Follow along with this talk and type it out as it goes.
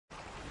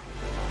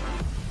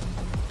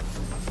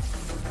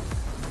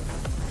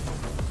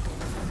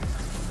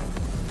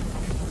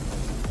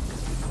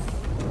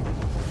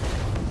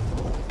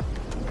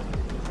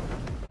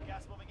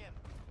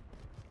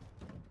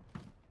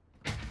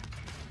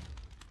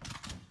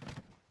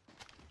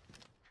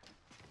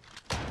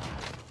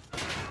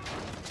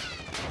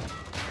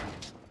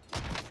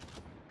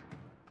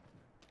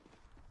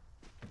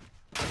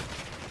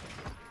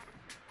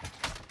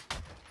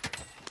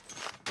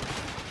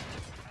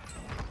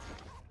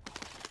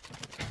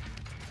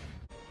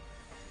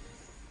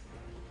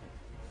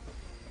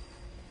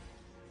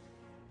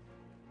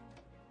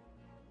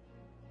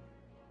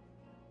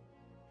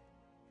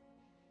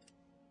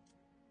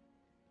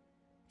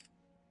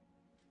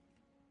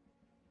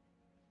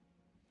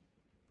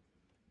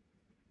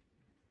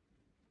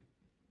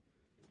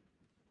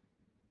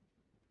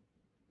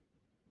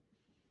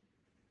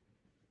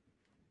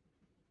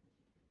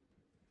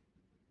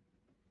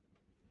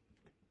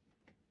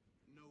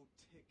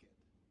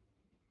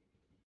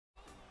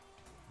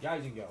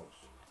Guys and girls,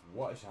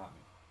 what is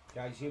happening?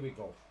 Guys, here we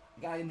go.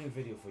 Got a new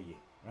video for you,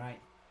 right?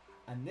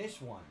 And this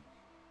one,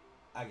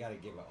 I gotta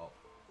give it up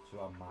to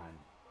our man,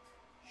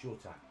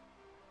 Showtime.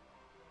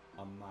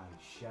 Our man,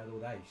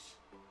 Shadowed Ice.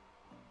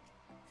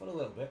 For a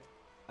little bit,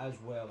 as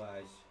well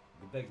as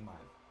the big man,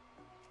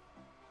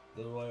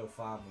 the royal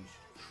family's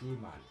true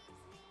man,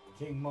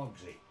 King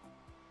Mugzy.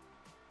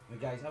 Now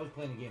guys, I was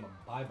playing a game of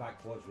buyback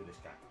quads with this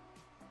guy.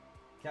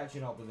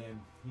 Catching up with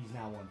him, he's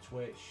now on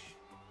Twitch.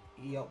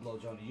 He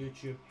uploads onto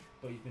YouTube,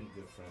 but he's been a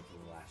good friend for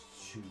the last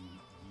 2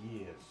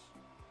 years.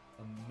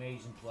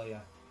 Amazing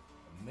player,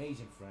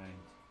 amazing friend.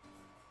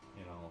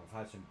 You know, I've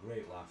had some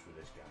great laughs with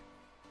this guy.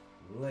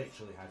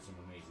 Literally had some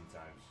amazing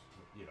times.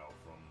 You know,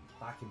 from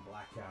back in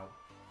Blackout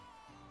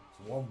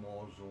to one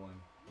Warzone.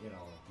 You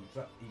know,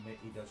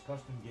 he does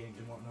custom games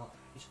and whatnot.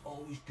 It's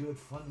always good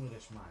fun with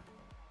this man.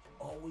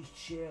 Always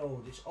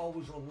chilled. It's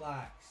always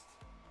relaxed.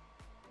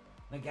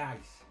 Now,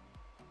 guys,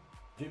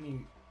 do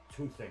me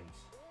 2 things.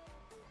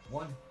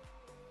 1,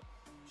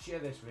 share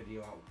this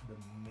video out the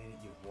minute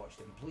you've watched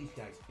it, and please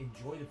guys,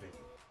 enjoy the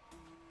video.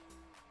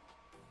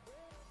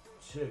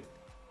 2,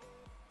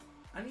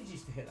 I need you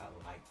to hit that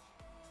like,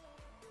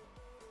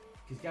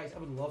 because guys, I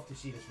would love to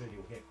see this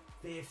video hit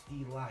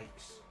 50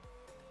 likes.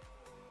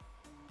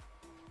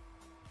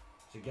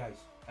 So guys,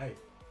 hey,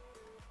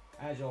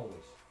 as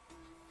always,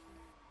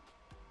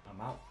 I'm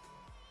out.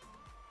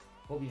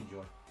 Hope you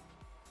enjoy.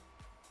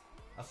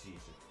 I'll see you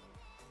soon.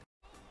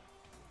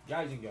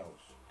 Guys and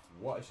girls,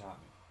 what is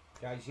happening?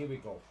 Guys, here we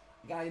go.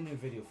 Got a new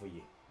video for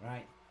you,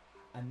 right?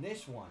 And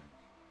this one,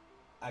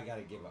 I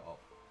gotta give it up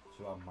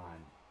to our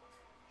man,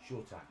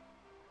 Showtime.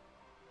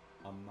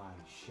 Our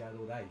man,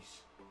 Shadowed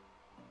Ice.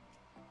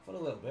 For a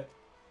little bit,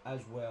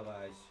 as well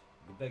as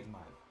the big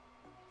man,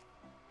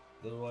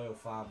 the royal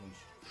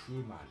family's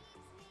true man,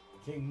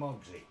 King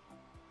Mugzy.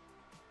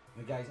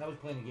 Now guys, I was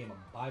playing a game of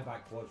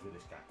buyback quads with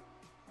this guy.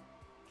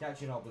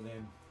 Catching up with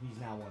him, he's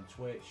now on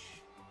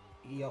Twitch.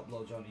 He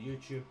uploads onto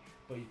YouTube,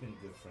 but he's been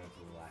a good friend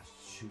for the last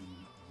 2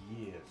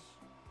 years.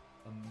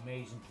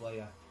 Amazing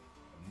player,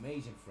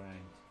 amazing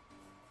friend.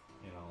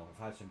 You know, I've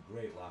had some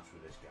great laughs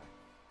with this guy.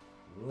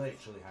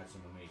 Literally had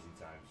some amazing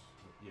times.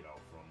 You know,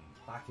 from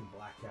back in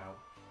Blackout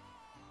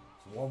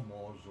to one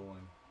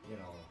Warzone. You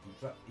know,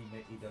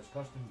 he does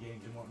custom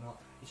games and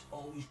whatnot. It's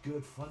always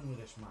good fun with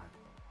this man.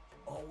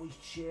 Always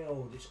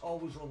chilled. It's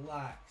always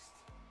relaxed.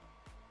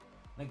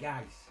 Now,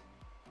 guys,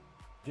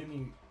 do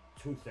me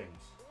 2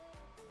 things.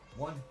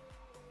 1,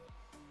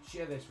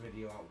 share this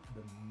video out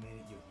the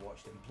minute you've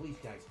watched it, and please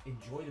guys,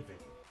 enjoy the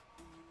video.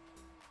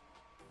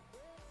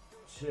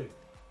 2,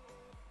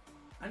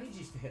 I need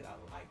you to hit that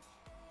like,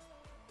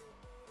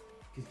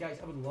 because guys,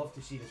 I would love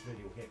to see this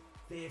video hit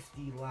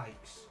 50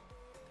 likes.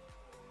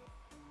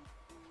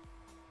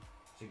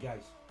 So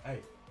guys,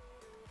 hey,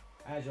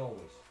 as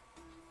always,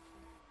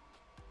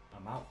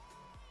 I'm out.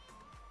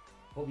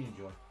 Hope you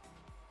enjoy.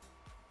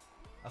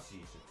 I'll see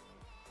you soon.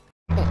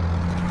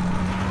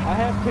 I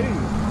have 2.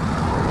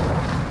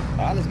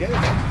 Alright, let's get it,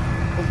 man.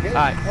 Let's get it.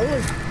 Alright. When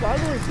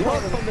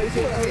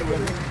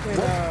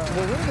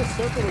we're in the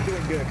circle, we're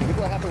doing good. Because look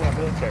what happened with our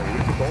military. We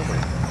took over.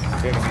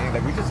 You know what I mean?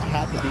 Like, we just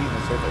had to be in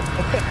the circle.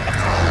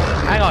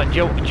 Hang on, do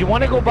you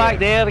want to go back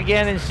there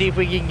again and see if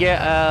we can get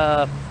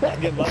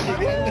Get lucky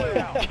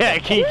again? get a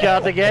key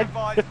card again?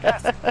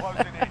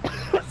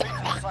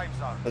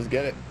 Let's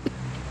get it.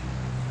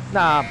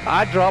 Nah,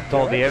 I dropped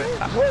all the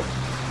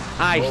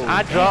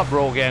I dropped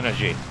rogue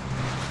energy.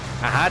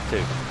 I had to.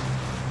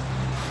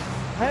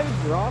 I haven't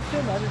dropped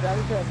him, I just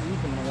haven't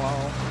used him in a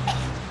while.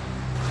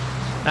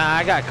 Nah,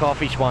 I got a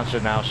coffee sponsor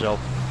now, so.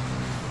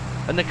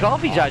 And the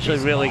coffee's actually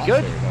really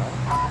good.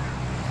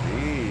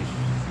 Jeez.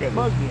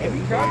 Mugzy, have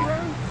you tried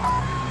Rogue?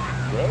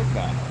 Rogue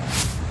now.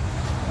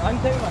 I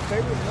can tell you my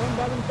favorite one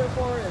by them so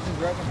far is the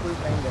Dragon Fruit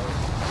Mango.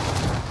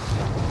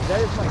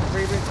 That is my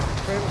favorite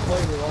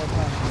flavor of all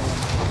time, man.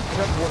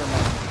 Except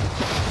watermelon.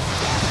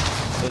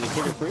 Is it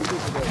sugar free?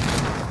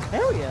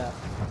 Hell yeah.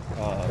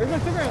 There's no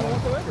sugar in it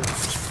whatsoever.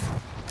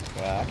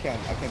 Yeah, I can't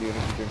do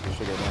energy drink with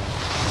sugar, man.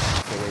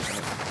 Stay away from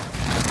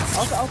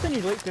it. I'll send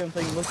you a link to him so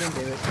you can look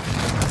into it.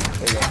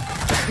 There you go.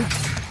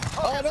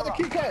 Oh, another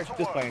key card!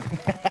 Just playing.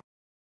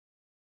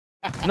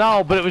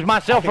 No, but it was my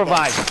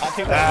self-revive.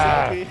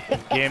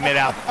 Give me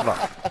that.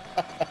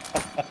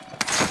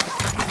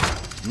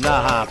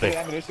 Not happy.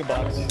 Ammunition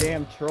box.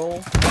 Damn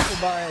troll.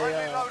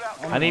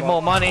 I need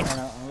more money.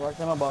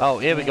 Oh,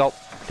 here we go.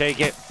 Take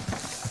it.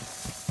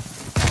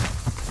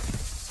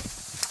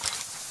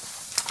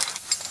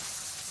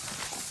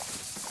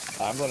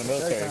 I'm going to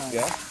military,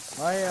 yeah?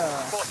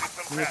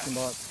 Munition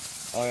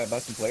box. Oh yeah, buy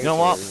some players. You know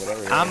what?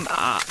 Whatever,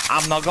 yeah.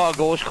 I'm not got a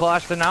ghost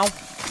class for now,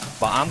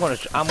 but I'm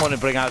gonna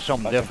bring out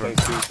something different.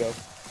 Too, so.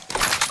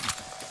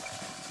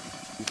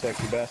 You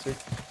sexy bastard.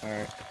 All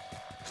right.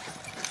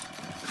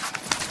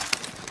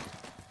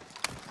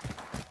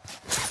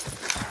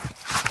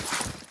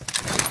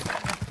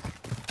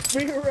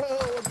 Figaro,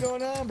 what's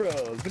going on, bro?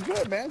 It's been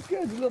good, man. It's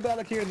good. It's a little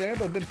battle here and there,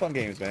 but it's been fun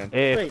games, man.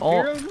 Wait,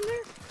 Firo's in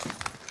there?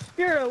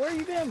 Firo, where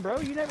you been, bro?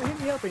 You never hit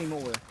me up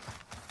anymore.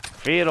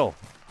 Firo,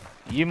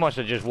 You must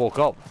have just woke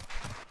up.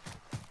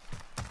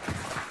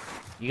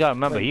 You gotta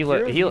remember,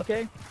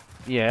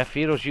 yeah,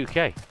 Firo's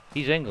UK.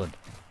 He's England.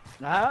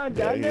 I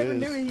Yeah, never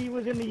knew he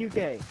was in the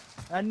UK.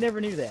 I never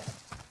knew that.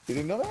 You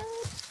didn't know that?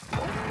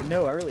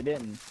 No, I really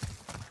didn't.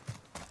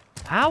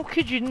 How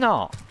could you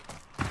not?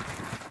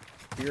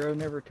 Hero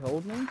never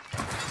told me. You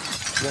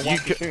don't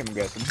watch the stream, I'm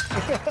guessing.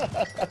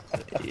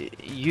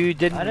 You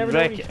didn't I never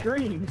know he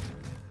streams.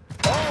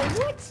 Oh,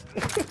 what?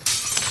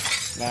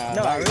 Nah,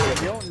 No, I really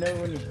don't know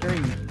when he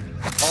streams.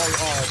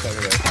 Oh,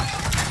 okay.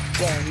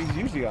 Yeah, he's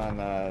usually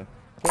on,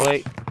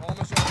 Twitch.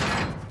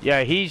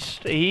 Yeah,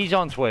 he's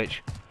on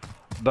Twitch.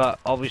 But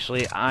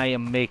obviously, I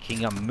am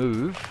making a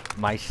move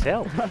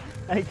myself.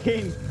 Hey,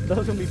 King,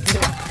 those will be pissed.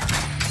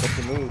 What's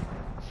the move?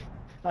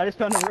 I just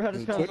found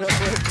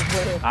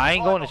a I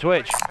ain't going to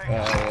Twitch.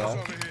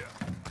 Yeah.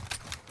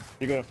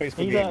 You're going to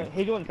Facebook gaming?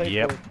 He's going to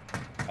Facebook.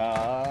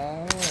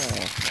 Yep.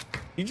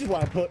 You just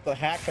want to put the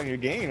hacks on your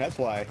game, that's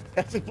why.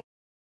 That's a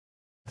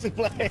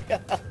play.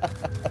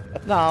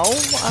 No,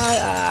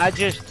 I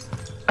just...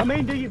 I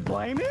mean, do you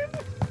blame him?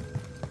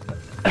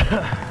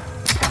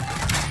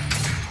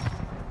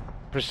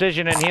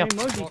 Precision in here. Hey,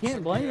 Mugzy, you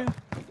can't blame him.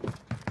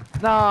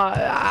 No,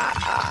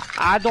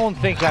 I don't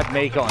think I'd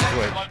make it on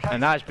Twitch,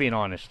 and that's being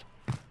honest.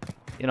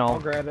 You know. I'll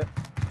grab it.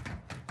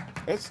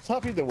 It's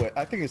tough either way.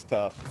 I think it's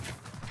tough.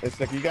 It's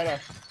like you gotta,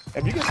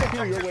 if you get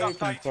something your way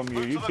from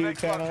your YouTube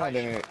channel, and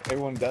then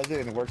everyone does it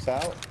and it works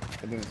out,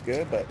 and then it's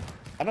good. But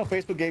I know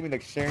Facebook gaming,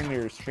 like sharing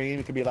your stream,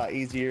 it could be a lot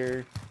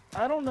easier.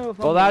 I don't know if.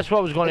 Well, that's what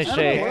I was going to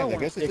say. Yeah, I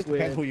guess it just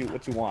depends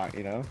what you want,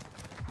 you know.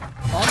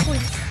 Honestly,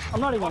 I'm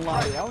not even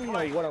lying. I don't even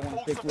know what I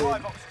want to stick with.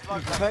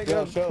 In fact,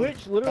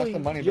 Twitch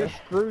literally just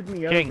screwed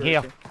me over. King,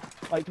 here.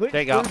 Like, Twitch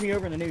screwed me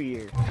over in the new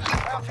year.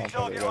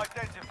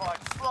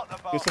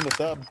 Give some the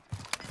sub.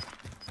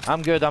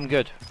 I'm good.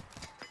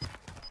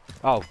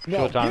 Oh,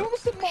 Showtime.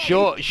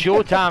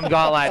 Showtime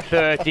got like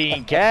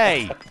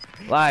 13K.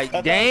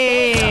 Like,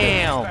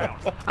 damn.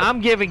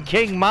 I'm giving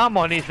King my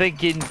money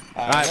thinking,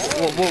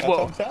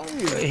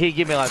 he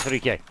give me like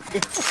 3K.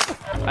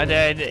 And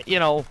then, you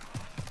know,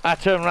 I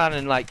turn around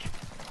and like,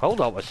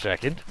 hold up a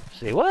second.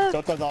 See what?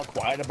 Showtime's all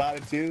quiet about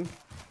it too.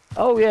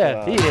 Oh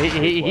yeah,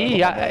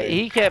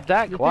 he kept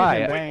that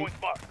quiet.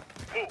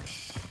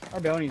 Our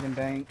bounty's in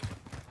bank.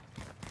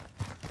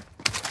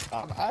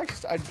 I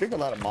drink a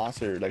lot of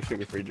Monster, like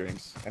sugar-free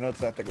drinks. I know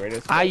it's not the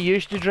greatest. I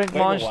used to drink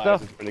Monster.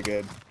 It's pretty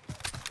good.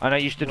 And I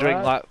used to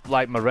drink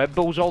like my Red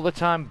Bulls all the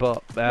time,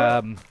 but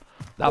that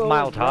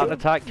mild heart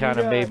attack kind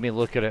of made me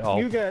look at it all.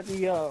 You got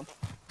the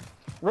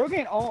Rogue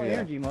ain't all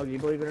energy, Muggy,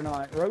 believe it or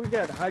not. Rogue's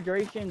got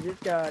hydration,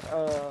 it's got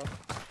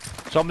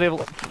somebody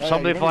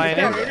flying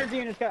in. It's got energy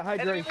and it's got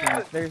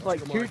hydration. There's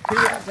like two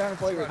different kind of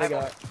flavors they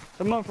got.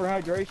 Some of them for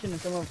hydration and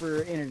some of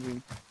them for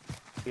energy.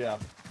 Yeah.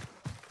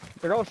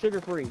 They're all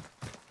sugar free.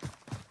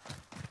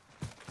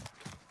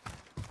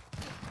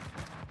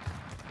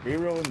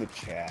 Hero in the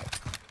chat.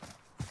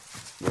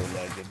 You're a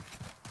legend.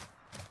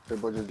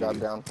 People just got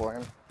down for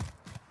him.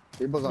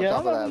 People's on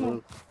top of that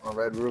roof, on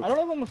red roof. I don't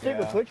know if I'm gonna stick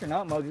with Twitch or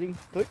not, Mugzy.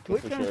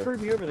 Twitch kind of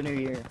screwed me over the new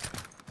year.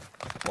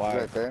 Why?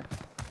 Right there.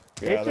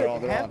 Yeah, it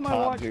took half my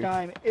watch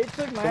time. It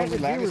took my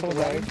average viewers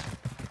away.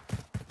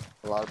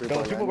 A lot of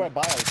people. People right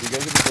by us. You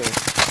guys are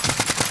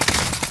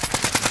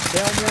the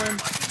down one.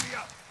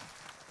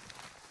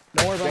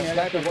 Don't worry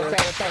about it.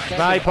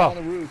 Sniper.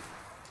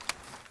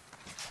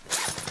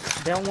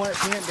 Down one at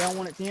tent. Down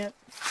one at tent.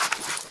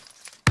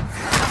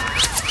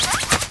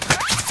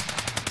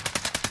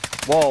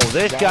 Whoa,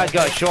 this guy's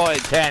got shot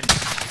at 10.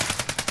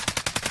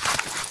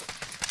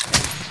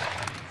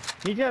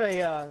 He's got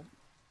a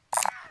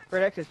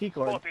red access key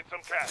card.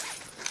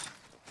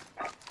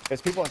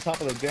 There's people on top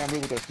of the damn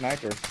roof with their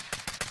sniper.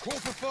 Call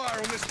for fire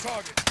on this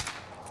target.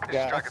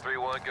 Yeah. Striker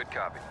 3-1, good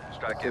copy.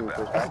 Strike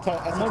inbound. That's a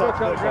I'm gonna go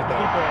try to grab the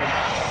key card.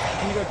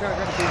 I'm gonna go try to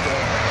grab the key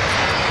card.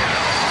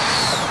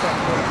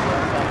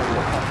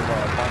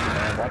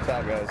 Watch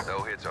out, guys.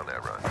 No hits on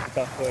that run.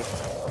 Tough push.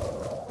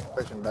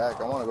 Pushing back.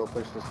 I want to go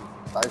push this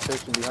fire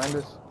station behind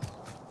us.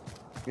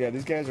 Yeah,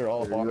 these guys are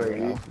all bombing right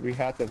now. We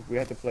have to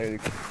play.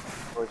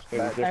 Push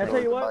back. I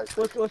tell you what,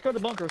 let's go to the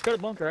bunker. Let's go to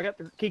the bunker. I got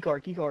the key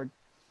card.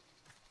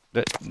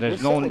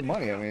 There's no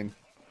money. I mean,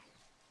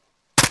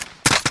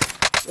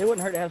 it wouldn't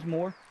hurt to have some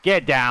more.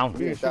 Get down.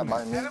 Enemy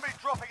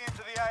dropping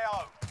into the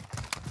AO.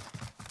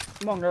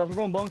 Come on, girls. We're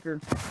going bunker.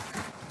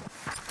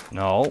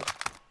 No,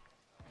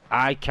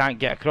 I can't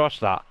get across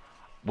that.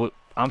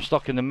 I'm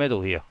stuck in the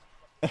middle here.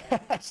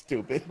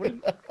 Stupid.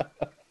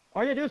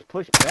 All you gotta do is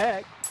push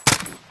back.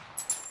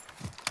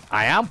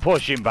 I am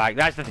pushing back.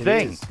 That's the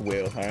thing.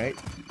 Will, all right.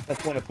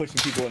 That's one of pushing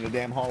people in the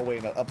damn hallway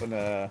and up in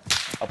the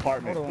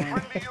apartment.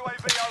 Friendly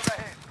UAV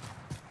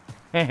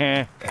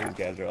overhead. These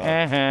guys are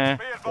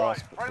all.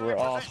 We're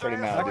all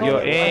spreading out.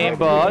 Your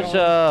aimbot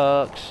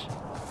sucks.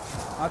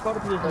 I caught a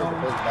position on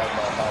him.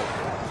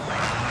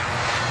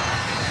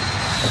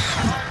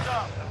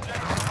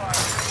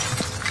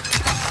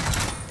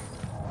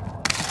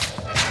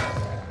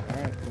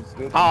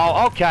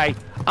 Oh, okay.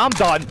 I'm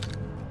done.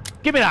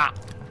 Give me that.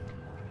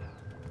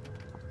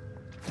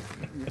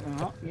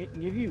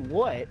 Give you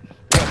what?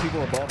 We got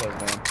people above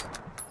us, man.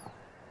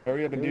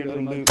 Hurry up and do your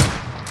little loot.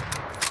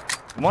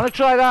 Want to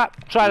try that?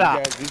 Try You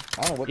that. guys,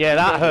 I don't know what Yeah, you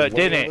that guys hurt, are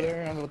way didn't over it?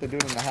 there. I don't know what they're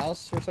doing in the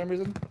house for some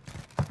reason.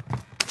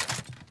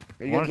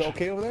 Are you guys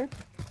okay over there?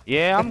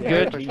 Yeah, I'm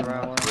good.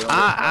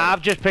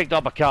 I've just picked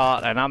up a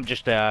cart and I'm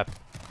just Yeah,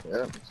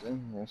 see,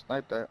 you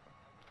snipe that.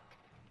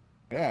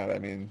 Yeah, I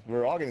mean,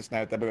 we're all getting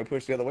sniped at, but we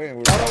pushed the other way and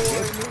we're Oh, all don't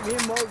good. worry, me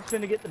and Mark's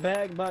finna get the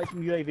bag and buy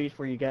some UAVs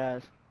for you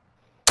guys.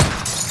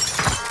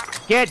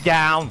 get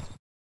down.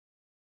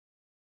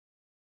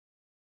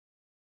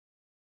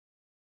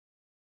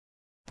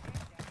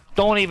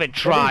 Don't even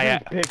try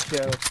it. Big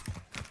show.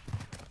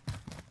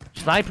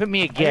 Sniping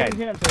me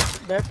again.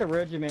 That's a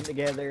regiment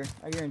together.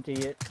 I guarantee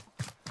it.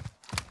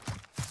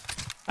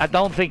 I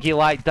don't think you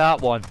liked that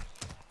one.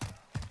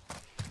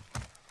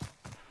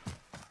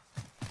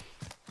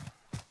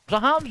 So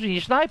how do you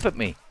snipe at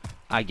me?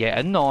 I get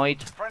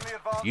annoyed. Friendly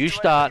advance You UAV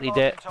started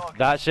it. target.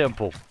 That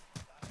simple.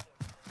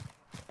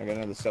 I got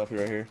another selfie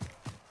right here.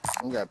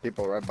 We got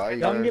people right by you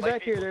Y'all can guys. get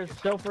back here. There's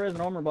self-res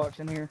and armor box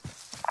in here.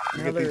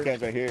 You get these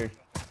guys right here.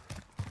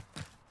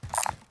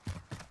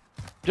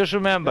 Just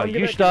remember, Y'all can get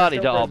you back here, started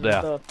it self-res up and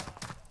there. stuff.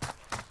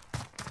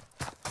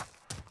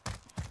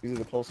 These are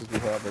the closest we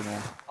have right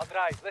now. I'll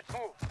drive. Let's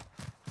move.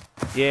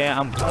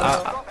 Yeah,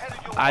 Drop headed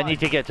your I way. need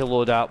to get to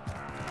load up.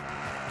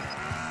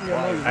 Yeah,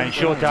 no, And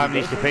Showtime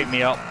needs to pick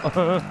me up.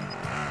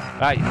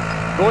 Right,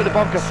 go to the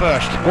bunker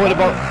first. Go to the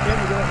bunker.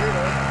 Can we go here,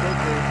 though?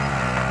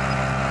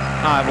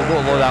 Alright, we'll go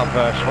to load out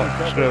first.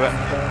 Fuck, screw it.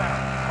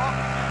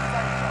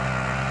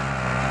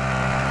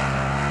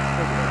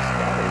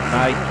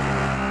 Right.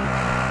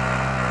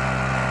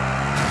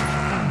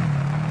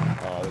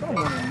 Oh, Come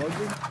on,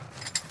 Mugzy.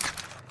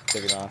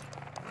 take it off.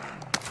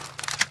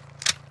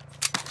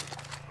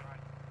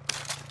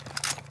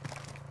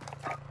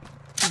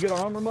 You get on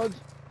armor mugs?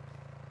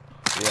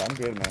 Yeah, I'm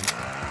good, man.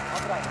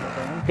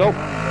 Go. I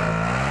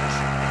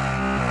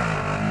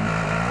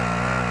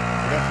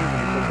got two when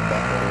you push them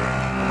back there.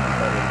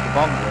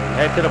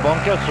 Head to the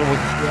bunker, so we,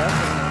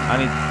 Yeah. I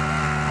need...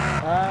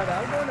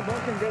 I'm going to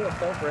bunker and go with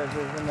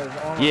self-reses and there's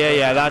armor.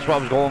 Yeah, that's what I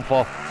was going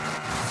for.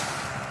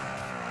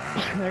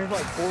 There's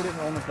like 4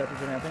 different armor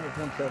sectors in there. I think it's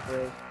one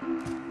self-res.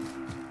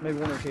 Maybe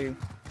 1 or 2.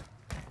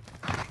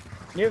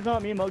 Yeah, if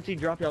not, me and Mochi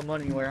drop y'all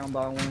money anywhere. I'm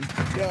buying one.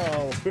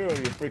 Yo, Spiro,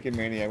 you freaking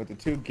maniac with the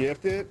 2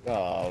 gifted.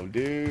 Oh,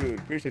 dude.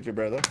 Appreciate you,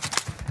 brother.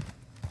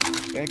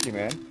 Thank you,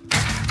 man.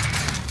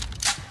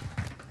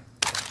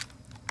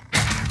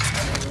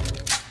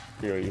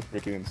 Spiro, you're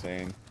freaking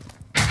insane.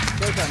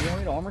 Showtime, you want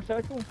me to armor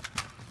cycle?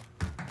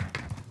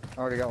 I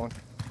already got one.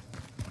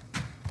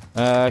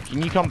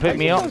 Can you come pick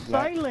me Why up? you so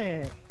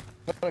silent?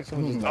 I feel like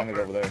someone just landed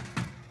over there.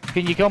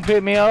 Can you come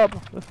pick me up?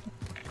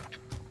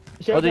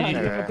 Showtime, did you-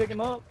 you gonna pick him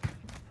up?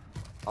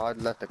 I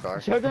left the car.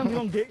 Showtime's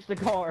gonna ditch the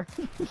car.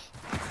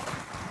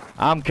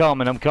 I'm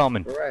coming.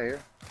 We're right here.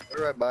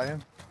 We're right by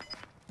him.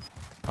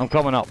 I'm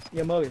coming up.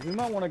 Yeah, Moses, we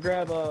might want to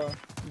grab a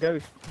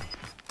Ghost.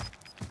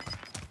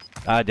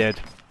 I did.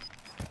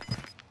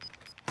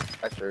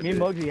 I sure Me and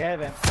did. Moji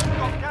haven't.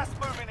 Got gas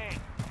moving in.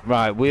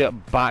 Right, we are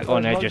back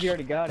on Moji edges.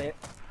 already got it.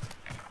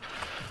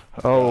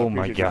 Oh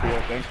my Appreciate you, god.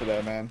 Spiro. Thanks for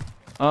that, man.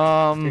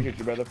 Appreciate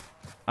you, brother.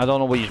 I don't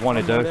know what you want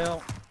to One do. more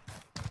down.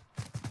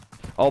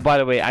 Oh, by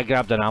the way, I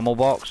grabbed an ammo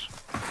box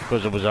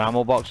because there was an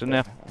ammo box in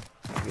there.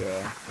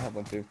 Yeah, I have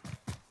one too.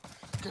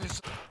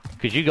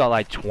 Because you got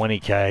like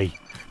 20k.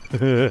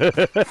 There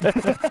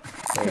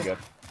we go.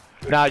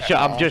 Nah,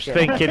 I'm just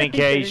Okay. thinking in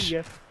case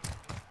Yeah.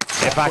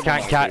 if I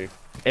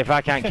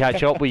can't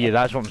catch up with you.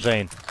 That's what I'm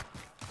saying.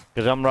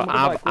 Because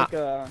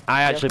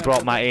I actually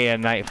brought my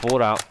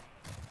AN-94 out.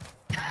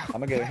 I'm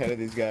gonna get ahead of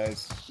these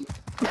guys.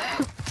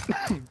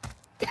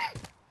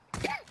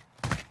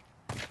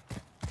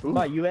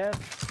 What, you have?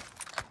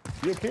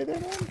 You okay there,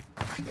 man?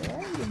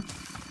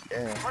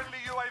 Yeah. Friendly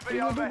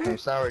UAV overhead. Some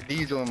sour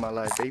diesel in my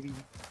life, baby.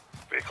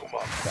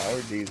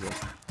 Sour diesel.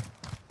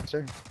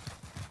 Sir.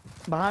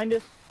 Behind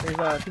us,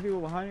 there's 2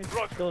 people behind us,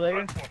 still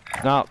there.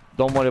 No,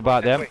 don't worry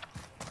about them.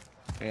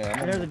 Yeah,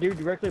 And there's a dude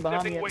directly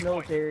behind me at the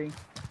military.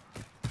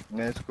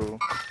 Yeah, it's cool.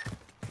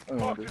 I don't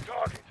know, dude.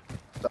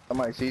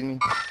 Somebody sees me.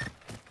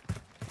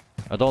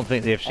 I don't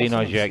think they've seen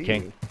us yet,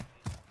 King.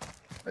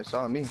 They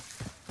saw me.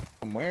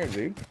 From where,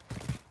 dude?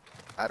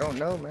 I don't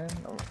know, man.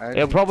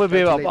 It'll probably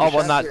be up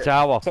on that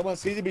tower. Someone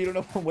sees you, but you don't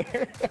know from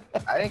where.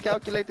 I didn't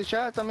calculate the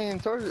shots. I mean,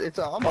 it's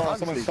I'm someone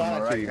obviously saw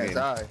it, right you hand mean.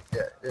 side.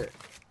 Yeah.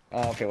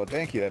 Oh, okay, well,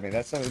 thank you. I mean,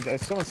 that's something.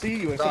 If someone see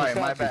you and Sorry,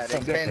 someone my shot you, bad. it's It's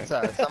something Ben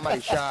different. side.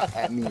 Somebody shot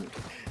at me.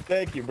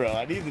 Thank you, bro.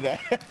 I needed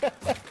that.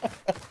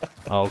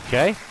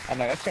 Okay. I'm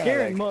like, that's kind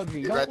Scaring of like,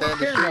 Mugzy. Right Don't there in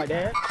the scare him like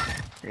that.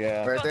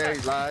 yeah. Right there,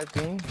 he's live,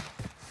 team.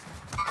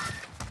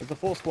 It's a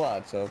full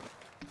squad, so.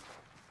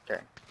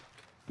 Okay.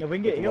 Yeah, we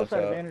can get What's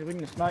hillside up? advantage. We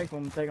can snipe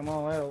them and take them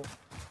all out.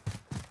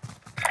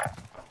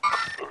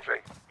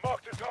 Moving.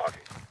 Mark the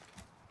target.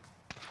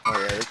 Oh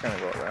yeah, they're trying to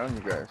go around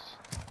you guys.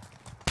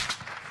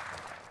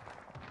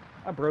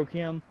 I broke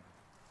him.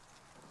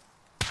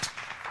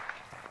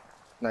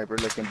 Sniper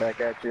looking back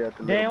at you at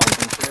the Down.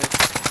 little.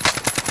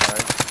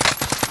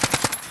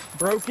 Alright.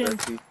 Broken.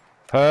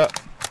 Hurt.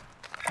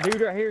 Dude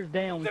right here is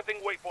down.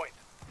 Stepping waypoint.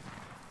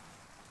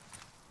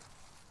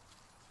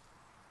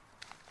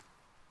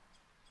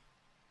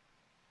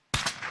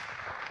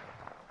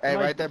 Hey,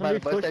 right there by the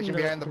Somebody's bus station, pushing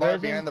behind the the bar,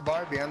 resin. behind the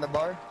bar, behind the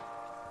bar.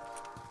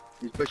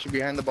 He's pushing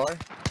behind the bar.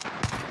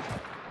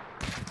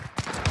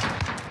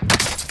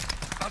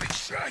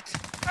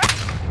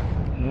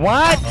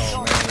 What?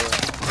 Oh,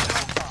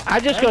 man. I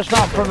just got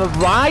stopped from the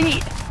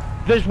right.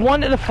 There's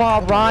one to the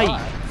far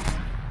right.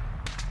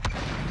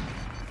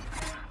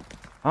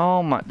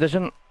 Oh my, there's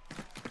an...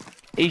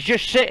 He's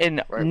just sitting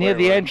near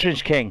the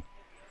entrance, King.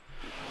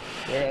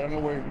 Yeah, I don't know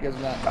where you guys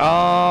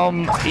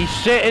are at. He's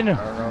sitting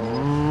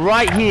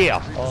right here.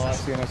 Oh, I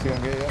see him,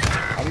 Yeah,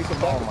 yeah. I need some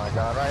Oh backup. my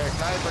god, right here.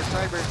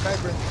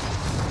 Sniper.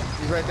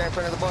 He's right there in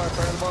front of the bar,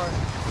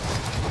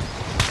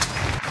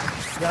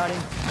 Got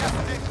him. Gas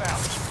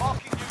inbound.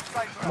 Marking new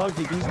safe zone.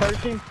 Mugzy, can you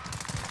search him?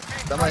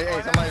 Somebody's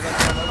right there, Mugzy.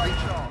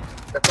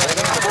 They're I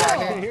flying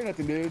can't in, hear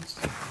nothing, dudes.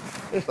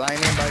 flying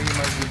in by you,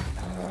 Mugzy.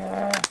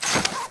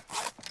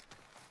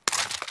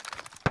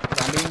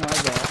 I'm being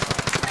like that.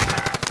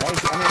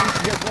 I mean,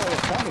 you guys know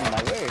what's coming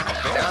my way.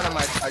 Down on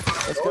my...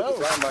 Let's go.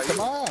 Come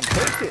on,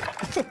 push it.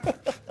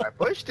 I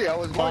pushed it, I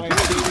was going Fine, to.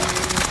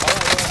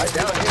 I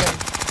downed him.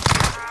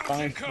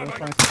 Fine,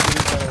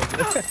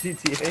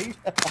 GTA.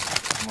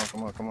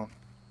 Come on.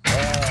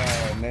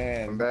 Oh,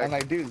 man. I'm back. I'm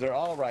like, dudes, they're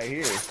all right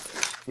here.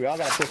 We all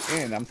gotta push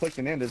in. I'm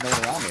pushing in, there's no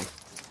one around me.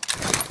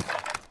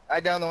 I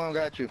downed the one who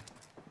got you.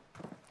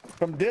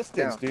 From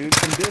distance, Down. dude,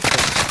 from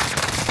distance.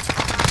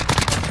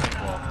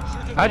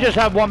 I just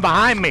had one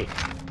behind me.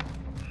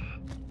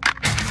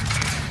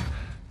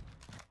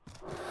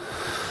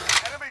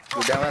 Enemy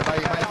You're dropping. down right by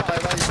you, Mike.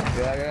 Right by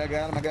you. Yeah, I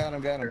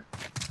got him.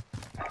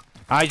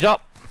 Eyes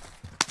up.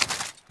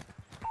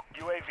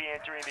 UAV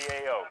entering the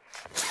AO.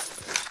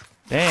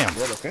 Damn.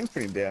 Yeah, the fin's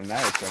pretty damn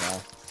nice right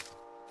now.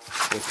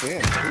 The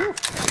fin. Woo.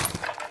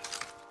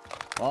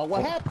 Oh,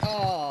 what happened?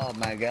 Oh,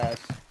 my gosh.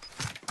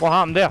 What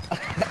happened there?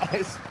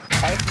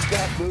 I just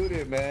got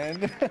booted, man.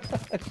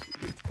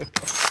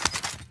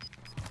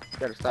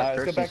 Gotta stop Let's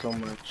go cursing back. so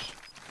much.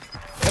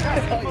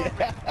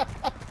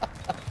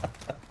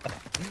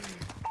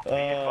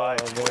 Oh,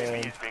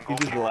 man. He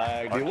just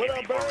lagged. Dude. What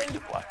up,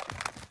 bird?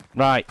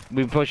 Right,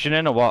 we pushing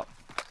in or what?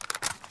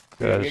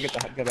 Yeah, we Yes.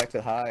 gotta get back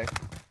to high.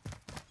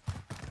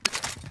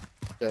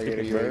 Yeah, get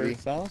a Bird UAV.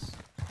 sauce?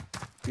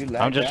 You lagged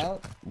I'm just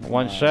out?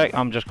 one sec.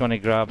 I'm just gonna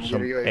grab Get a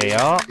some UAV.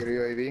 AR. Get a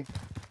UAV.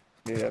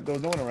 Yeah, there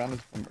was no one around us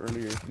from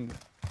earlier.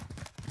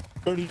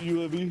 30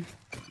 UAV.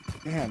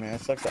 Yeah, man,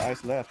 it sucks the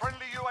ice left.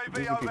 Friendly UAV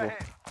Losing people.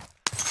 overhead.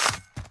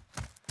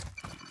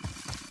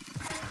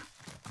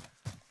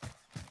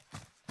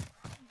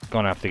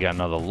 Gonna have to get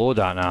another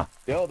loadout now.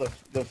 Yo,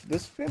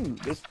 this fin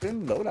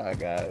loadout I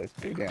got is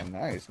pretty damn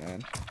nice,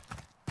 man.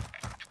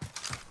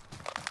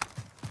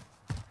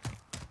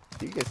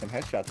 You can get some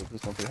headshots with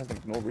this one, but it has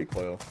like no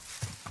recoil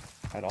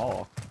at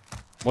all.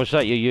 What's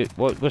that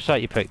what's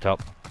that you picked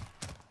up?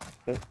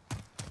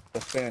 The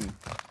fin,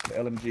 the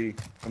LMG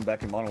from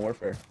back in Modern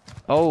Warfare.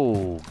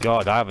 Oh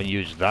god, I haven't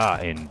used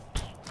that in...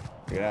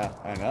 Yeah,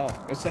 I know.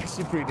 It's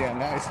actually pretty damn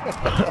nice.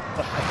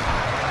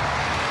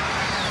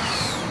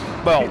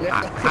 Well,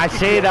 I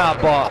say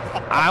that, but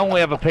I only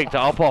ever picked it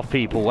up off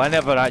people. I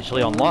never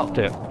actually unlocked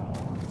it.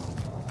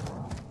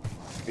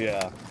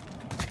 Yeah.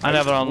 I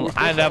never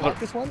unlocked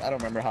this one? I don't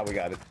remember how we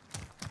got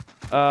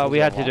it. we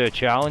had to do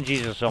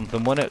challenges or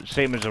something, wasn't it?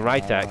 Same as the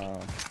right tech.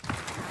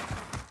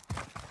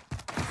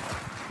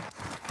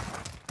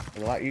 A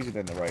lot easier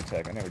than the right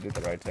tech. I never did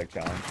the right tech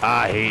challenge.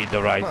 I hate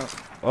the right.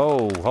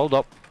 Oh, hold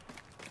up.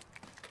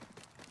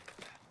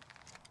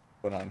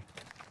 Hold on.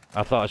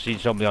 I thought I seen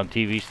somebody on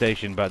TV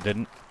station, but I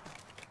didn't.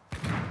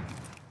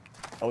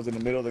 I was in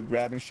the middle of the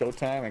grabbing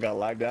showtime. I got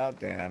lagged out.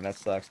 Damn, that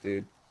sucks,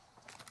 dude.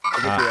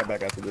 I'll get you right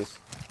back after this.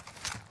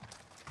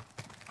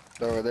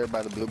 They're over there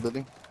by the blue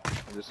building.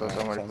 I just saw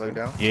somebody play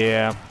down.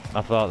 Yeah,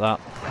 I thought that.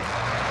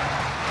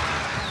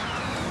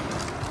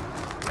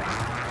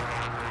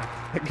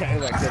 The guy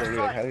like said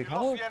earlier, like, You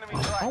lost the enemy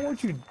how track.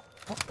 won't you?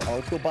 Oh,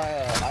 let's go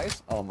buy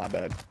ice. Oh, my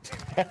bad.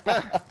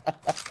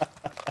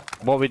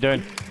 What are we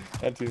doing?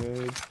 That's too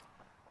bad.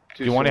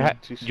 Do you want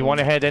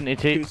to head into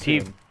Too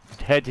soon.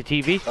 head to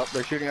TV? Oh,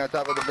 they're shooting on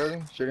top of the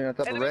building. Shooting on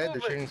top of Enemy red. They're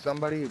movement. shooting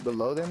somebody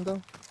below them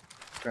though.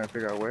 Trying to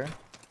figure out where.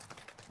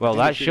 Well,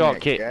 Maybe that shooting shot,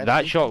 at that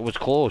Gadsby? shot was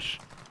close.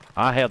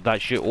 I heard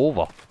that shoot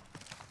over.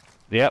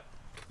 Yep,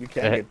 We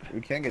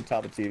can't get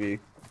top of TV.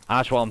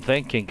 that's what I'm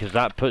thinking, because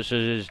that puts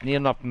us near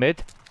enough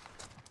mid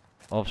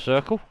of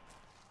circle.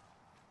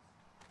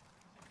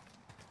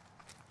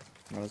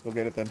 Well, let's go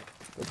get it then.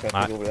 Go try to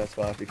Alright. go over that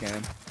spot if you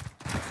can.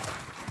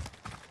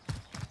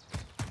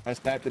 I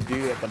sniped the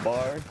dude at the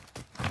bar.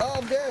 Oh,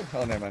 I'm dead.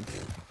 Oh, never mind.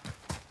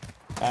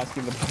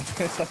 Asking the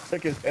business, I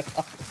took his head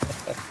off.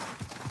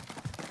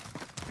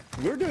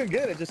 We were doing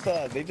good. It just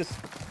they just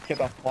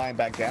kept on flying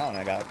back down.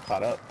 I got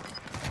caught up.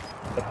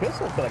 The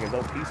pistol feel like it's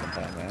OP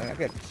sometimes, man. I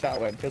get shot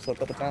with a pistol a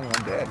couple times and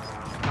I'm dead.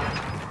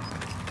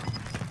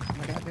 Oh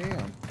my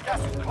goddamn. Gas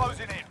is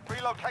closing in.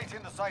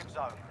 Relocating the safe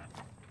zone.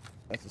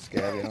 That's a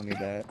scab. I don't need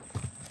that.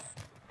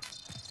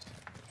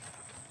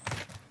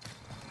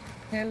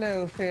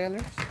 Hello,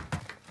 fellas.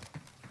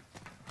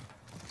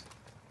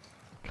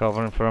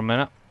 Covering for a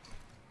minute.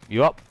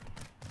 You up?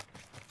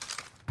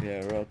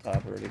 Yeah, we're up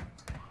top already.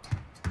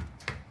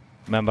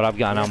 Remember, I've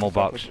got an ammo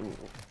box.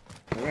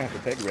 We're gonna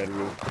have to take red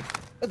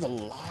roof. There's a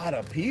lot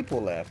of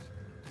people left.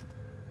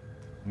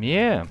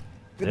 Yeah.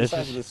 Look at the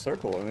size of this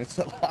circle, and it's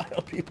a lot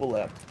of people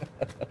left.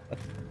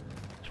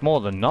 It's more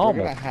than We're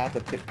normal. gonna have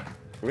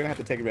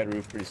to take a red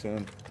roof pretty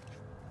soon.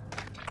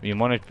 You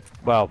want to?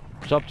 Well,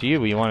 it's up to you.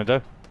 What you want to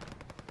do?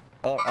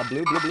 Oh,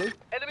 blue.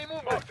 Enemy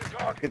movement.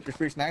 Get your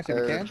free snacks if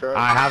you can. Truck.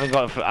 I haven't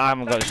got a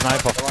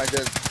sniper. Somebody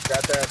just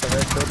got there at the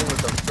red building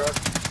with some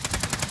trucks.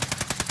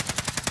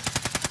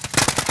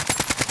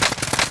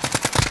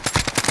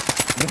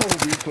 No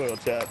recoil,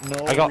 chat.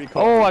 No I got.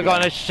 recoil. Oh, I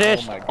got an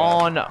assist Oh my God.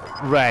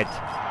 on red.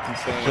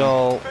 Insane.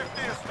 So,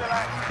 50 is still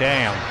active.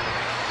 damn.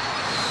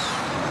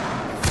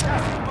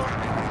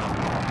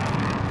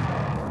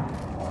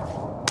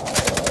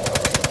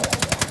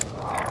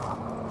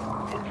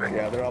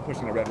 Yeah, they're all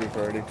pushing the red roof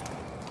already.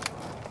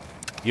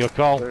 Your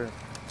call. Our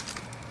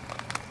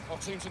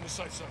team's in the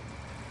safe zone.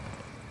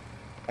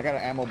 I got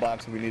an ammo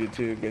box if we needed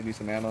to. Give me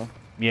some ammo.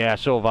 Yeah,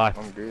 so have I.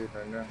 I'm good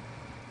right now.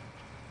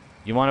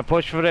 You want to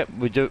push for it?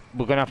 We're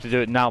gonna have to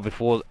do it now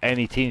before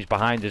any teams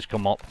behind us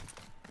come up.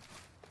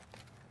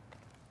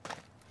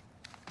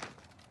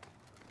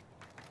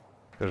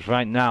 Because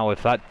right now,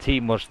 if that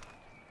team was...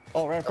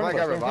 Oh, right in front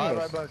Somebody of got us. Right in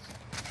revived, front right, of us.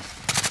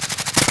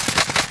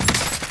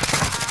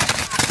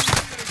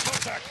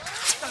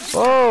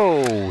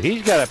 Oh,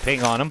 he's got a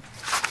ping on him.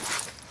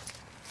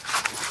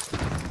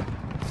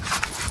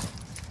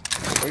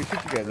 Where you shoot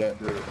you guys at?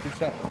 Good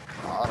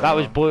shot. That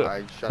was blue.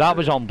 I shot That it.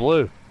 was on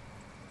blue.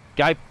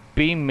 Guy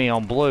beamed me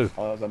on blue.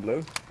 Oh, that was on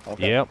blue?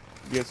 Okay. Yep.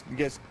 You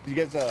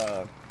guys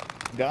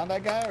down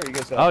that guy, or you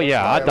guys... Oh,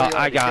 yeah, I we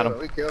got killed- him.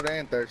 We killed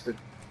and thirsted.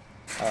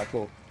 Alright,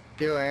 cool.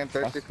 Kill and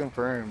thirsted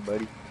confirmed,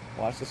 buddy.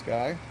 Watch this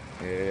guy.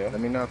 Yeah. Let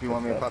me know if you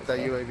want me to pop that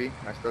UAV.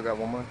 I still got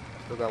one more.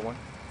 I still got one.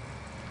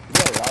 We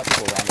got a lot of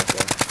people around us,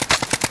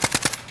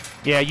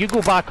 though. Yeah, you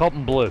go back up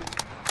in blue.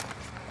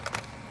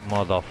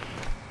 Mother...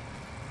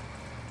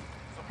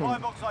 Supply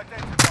box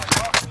identified.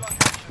 Mark the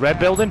location. Red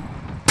building?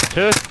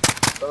 Two?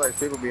 Feel like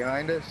people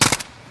behind us.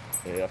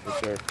 Yeah, for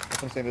sure. That's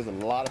what I'm saying. There's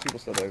a lot of people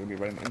still that are going to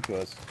be running into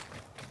us.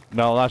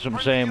 No, that's what I'm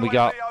saying. We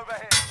got... UAV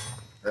overhead.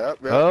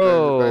 Yep,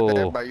 Oh. right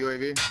there by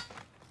UAV.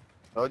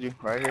 Told you,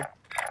 right here.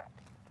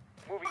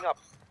 Moving up.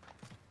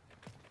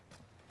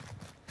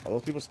 Are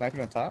those people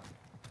sniping on top?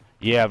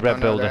 Yeah, red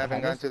They building.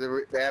 haven't gone to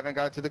the. They haven't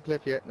gone to the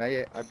cliff yet. Not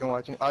yet. I've been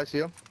watching. Oh, I see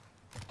him.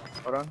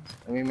 Hold on.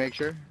 Let me make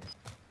sure.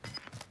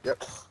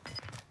 Yep.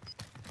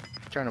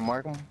 Trying to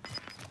mark him.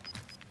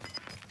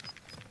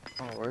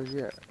 Oh, where's he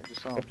at? I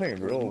just saw him. They're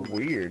playing real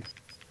weird.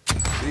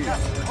 Gas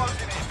is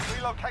closing in.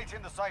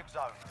 Relocating the safe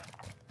zone.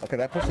 Okay,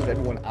 that pushes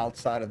everyone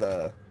outside of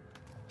the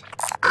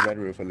red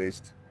roof, at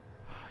least.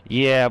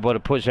 Yeah, but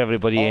it puts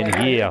everybody Oh, in right,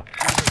 here.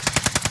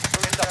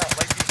 Moving down.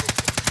 Late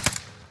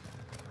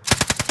vehicle.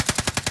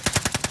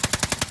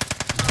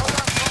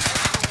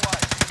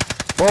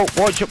 Whoa,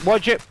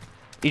 watch it.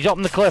 He's up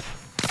on the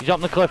cliff. He's up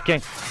on the cliff,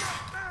 King.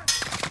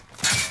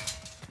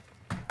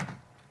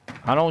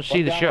 I don't see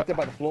One the down shot. right there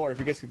by the floor, if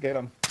you guys could get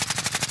him.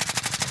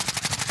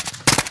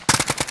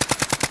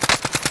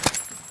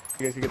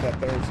 You guys can get that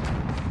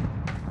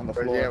thirst on the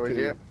Where's floor. he at? Where's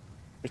he too. at?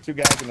 There's two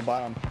guys in the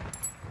bottom.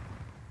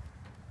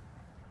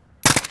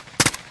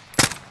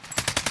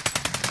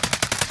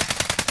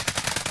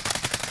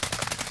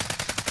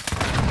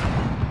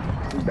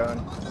 He's done.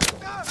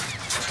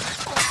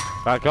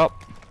 Back up.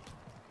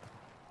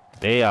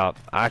 They are.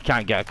 I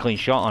can't get a clean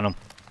shot on them.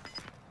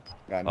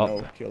 Got Oh.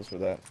 no kills for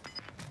that.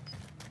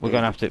 We're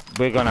gonna have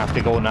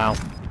to go now.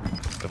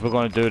 If we're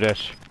gonna do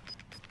this.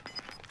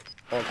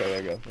 Okay,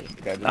 there you go.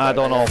 The guy just I died.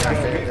 don't know.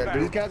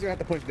 These guys are gonna have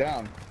to push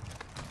down.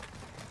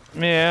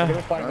 Yeah.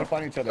 They're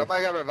fighting each other.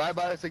 Somebody got revived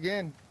by us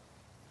again.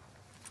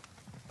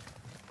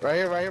 Right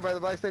here by the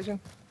buy station.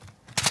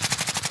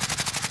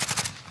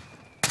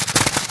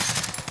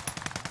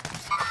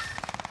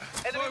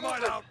 Enemy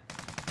movement.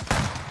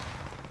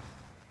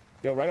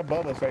 Yo, right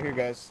above us, right here,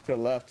 guys, to the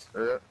left.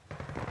 Yeah.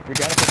 We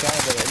gotta push out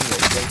of there anyway.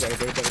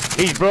 You guys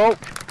gotta- He's broke.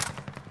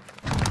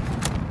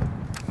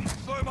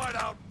 Throw mine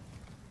out.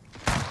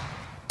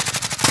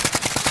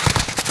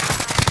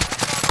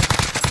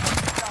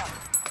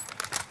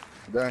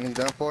 Done. He's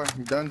done for.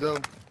 He's done, Joe.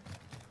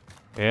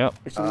 Yep.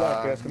 There's two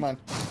left, guys. Come on.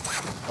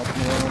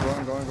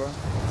 Going.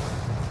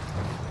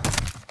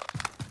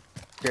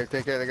 Okay,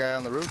 take care of the guy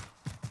on the roof.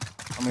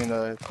 I mean,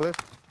 the cliff.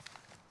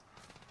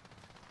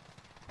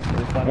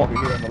 There's one over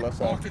here on the left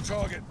side. Mark the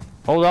target.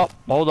 Hold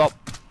up.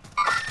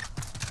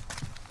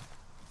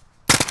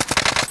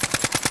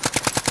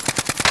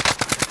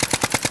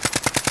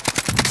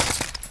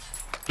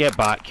 Get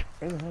back.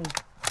 Where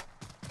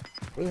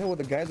the hell were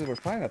the guys that were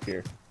fighting up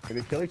here? Did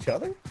they kill each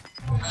other?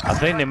 I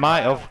think they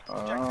might have.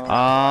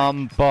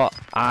 But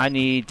I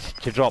need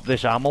to drop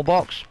this ammo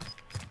box.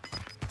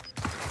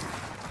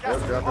 Gas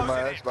is Drop it by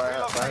closing us, in. by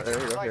us. Relocating There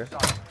the you go, safe here. zone.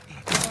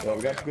 So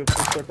we got a good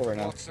circle right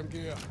now. Mark some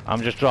gear.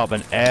 I'm just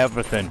dropping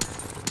everything.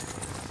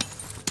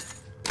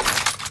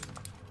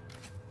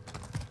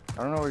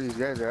 I don't know where these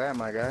guys are at,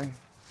 my guy.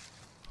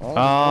 Oh,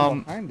 there's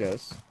one behind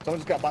us. Someone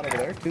just got bought over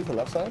there, too, the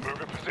left side.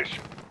 Move in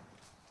position.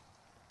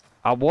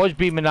 I was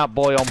beaming that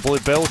boy on blue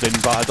building,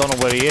 but I don't know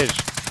where he is.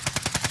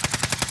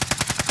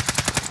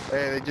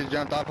 Hey, they just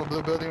jumped off a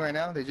blue building right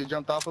now. They just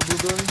jumped off a blue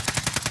building.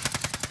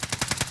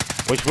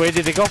 Which way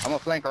did he go? I'm gonna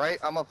flank right.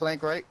 I'm gonna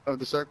flank right of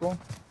the circle.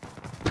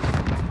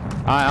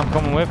 Alright, I'm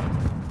coming with.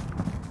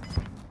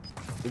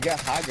 We got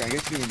high ground. I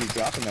guess you can be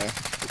dropping there.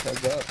 Just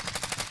heads up.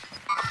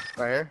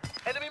 Right here.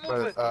 Enemy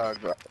movement.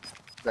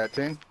 That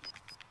team.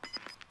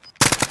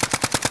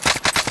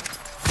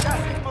 Gas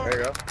is There moving.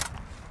 you go.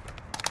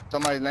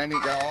 Somebody's landing.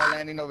 They're all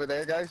landing over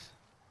there, guys.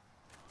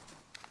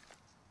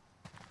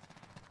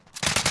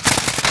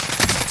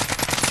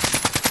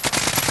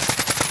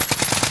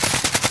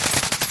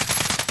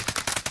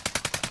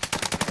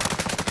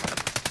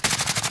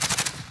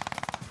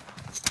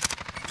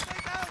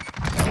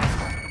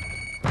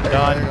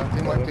 Done. There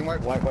you go.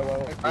 Teamwork. White.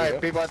 Alright,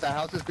 people at the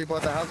houses. People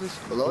at the houses.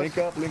 Below us.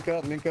 Link up.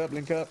 I'm We right have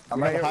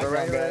a here, high we're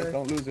right ground, here. guys.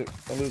 Don't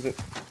lose it.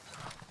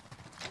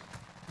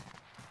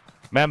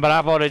 Remember,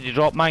 I've already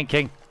dropped mine,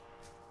 King.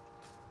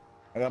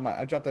 I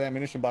dropped that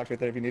ammunition box right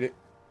there if you need it.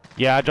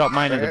 Yeah, I dropped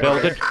mine in the Right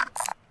here, building.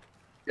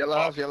 Yellow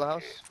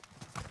house.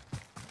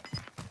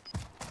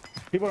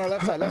 People on our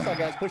left side,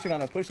 guys, pushing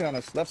on us,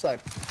 left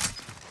side.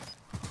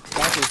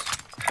 Snipers,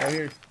 right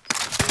here.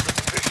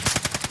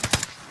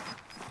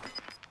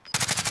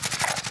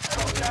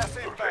 Gas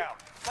inbound.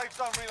 Safe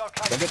zone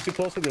relocation. Don't get too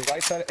close to the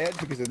right side edge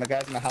because then the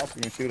guys in the house are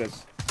gonna shoot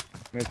us.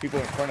 And there's people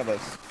in front of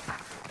us.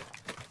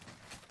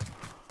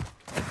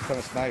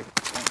 Trying to snipe.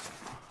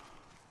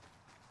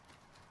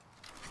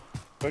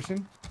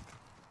 Pushing?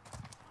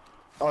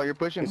 Oh, you're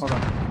pushing? Hold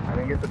on. I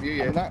didn't get the view I'm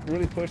yet. not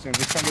really pushing, I'm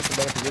just trying to get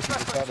some better position to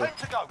Less than cover. 10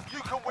 to go.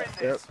 You can win Yep,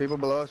 this. people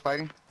below us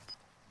fighting.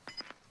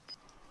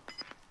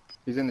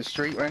 He's in the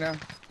street right now.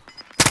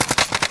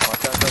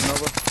 Watch out,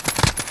 Nova.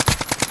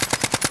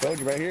 Told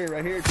you, right here, to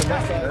the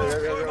left side. We're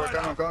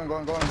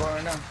going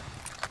right now.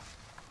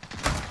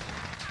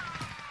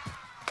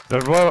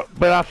 There's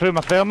where I threw my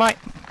thermite.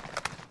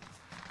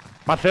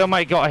 My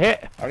thermite got a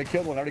hit. Already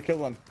killed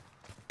one.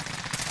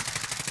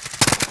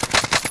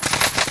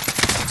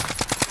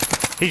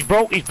 He's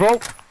broke.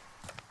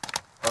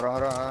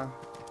 Hold on.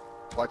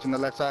 Watching the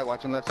left side.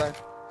 Looks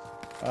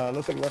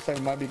like left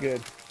side might be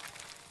good.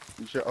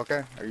 You sure?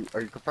 Okay.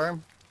 Are you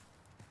confirmed?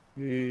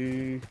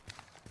 The...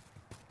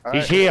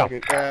 He's here.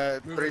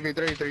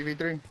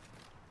 3v3.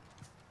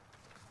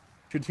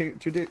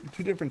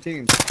 Two different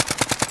teams.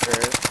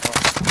 There it is.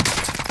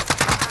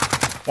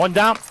 One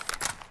down.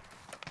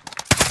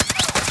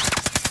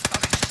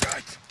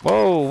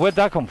 Whoa, where'd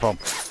that come from?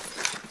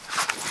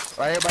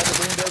 Right here by the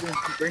green building.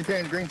 Green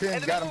pin.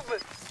 Enemy Got him.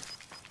 movement.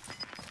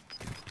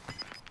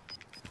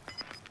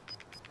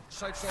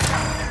 Safe zone.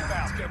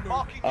 Let's get moving.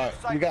 Marking new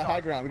Alright, safe we got zone.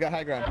 high ground.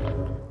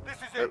 This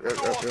is it. Yep. Do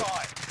or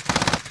die.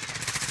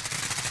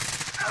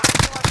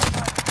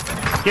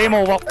 Game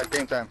over. At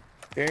game time.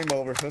 Game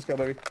over. Let's go,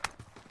 baby.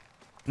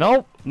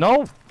 No.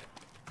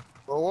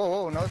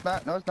 Whoa. No, it's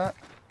not.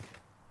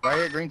 Right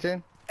here, green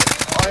tin. Oh,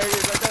 here he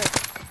is right there.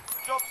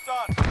 Job's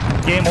done.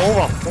 Game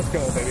over. Let's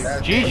go, baby.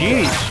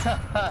 GG's.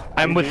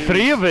 I'm with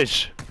 3 of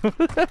us. Told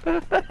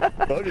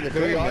you the Did we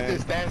thing, all man.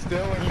 just stand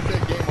still when you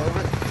said game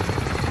over?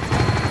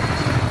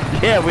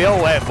 Yeah, we all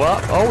went,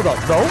 what? Hold up,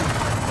 no.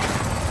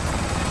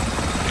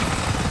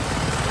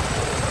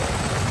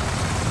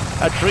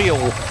 A trio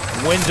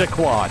wins a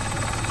quad.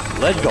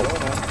 Let's go. Yeah,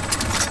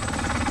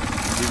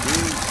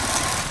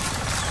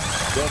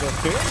 the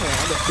film,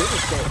 man. The film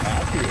is so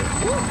accurate.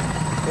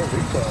 So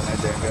recoil on that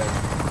damn guy.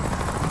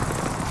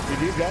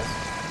 You guys?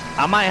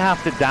 I might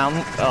have to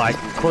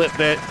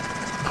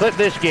clip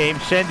this game,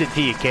 send it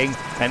to you, King,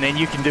 and then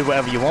you can do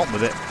whatever you want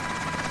with it.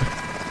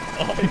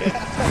 Oh,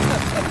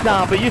 yeah.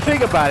 Nah, but you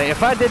think about it.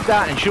 If I did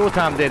that and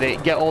Showtime did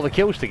it, get all the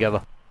kills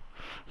together.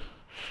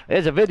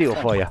 There's a video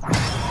for you.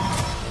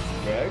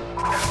 Right?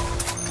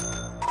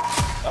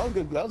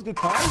 That was good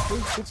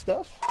times. Good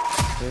stuff.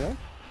 Yeah.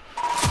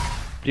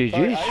 GG's.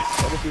 Sorry,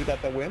 I wish we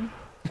got that win.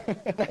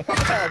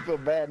 I feel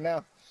bad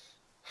now.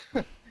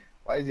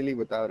 Why did he leave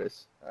without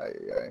us?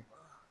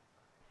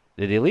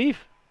 Did he leave?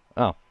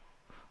 Oh.